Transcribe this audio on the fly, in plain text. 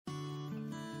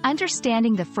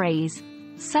Understanding the phrase,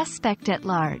 suspect at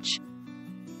large.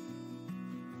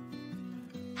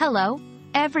 Hello,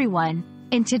 everyone.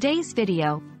 In today's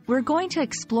video, we're going to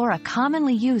explore a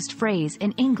commonly used phrase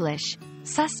in English,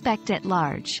 suspect at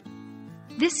large.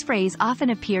 This phrase often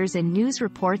appears in news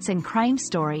reports and crime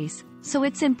stories, so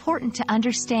it's important to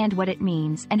understand what it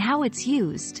means and how it's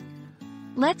used.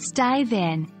 Let's dive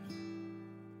in.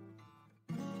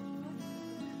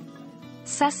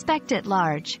 Suspect at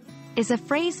large is a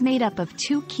phrase made up of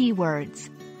two key words,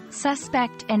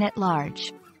 suspect and at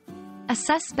large. A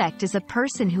suspect is a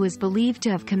person who is believed to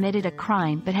have committed a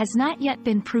crime but has not yet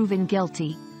been proven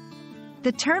guilty.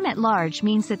 The term at large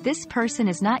means that this person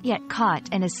is not yet caught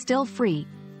and is still free,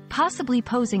 possibly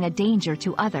posing a danger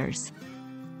to others.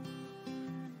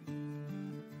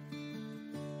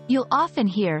 You'll often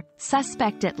hear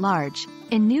suspect at large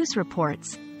in news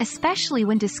reports, especially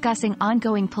when discussing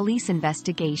ongoing police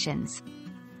investigations.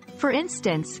 For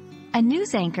instance, a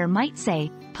news anchor might say,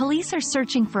 "Police are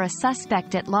searching for a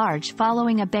suspect at large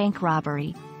following a bank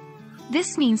robbery."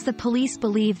 This means the police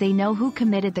believe they know who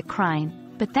committed the crime,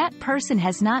 but that person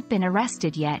has not been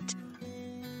arrested yet.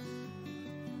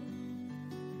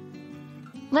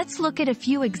 Let's look at a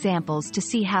few examples to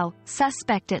see how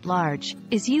suspect at large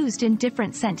is used in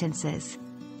different sentences.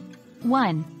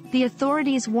 1. The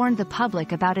authorities warned the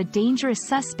public about a dangerous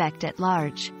suspect at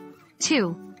large.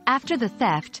 2. After the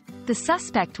theft, the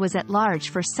suspect was at large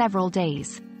for several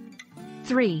days.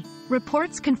 3.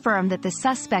 Reports confirm that the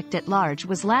suspect at large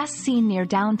was last seen near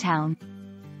downtown.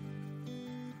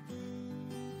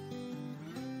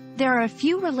 There are a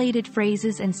few related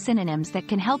phrases and synonyms that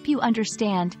can help you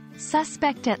understand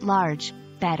suspect at large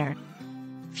better.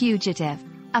 Fugitive,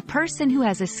 a person who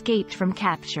has escaped from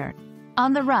capture.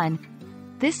 On the run,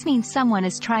 this means someone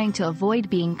is trying to avoid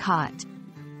being caught.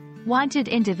 Wanted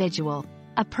individual,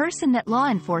 a person that law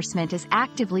enforcement is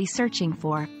actively searching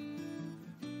for.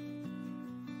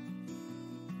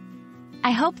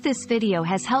 I hope this video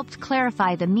has helped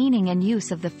clarify the meaning and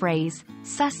use of the phrase,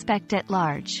 suspect at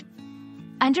large.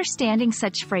 Understanding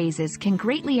such phrases can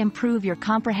greatly improve your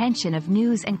comprehension of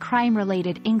news and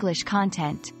crime-related English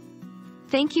content.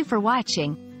 Thank you for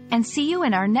watching, and see you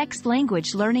in our next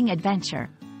language learning adventure.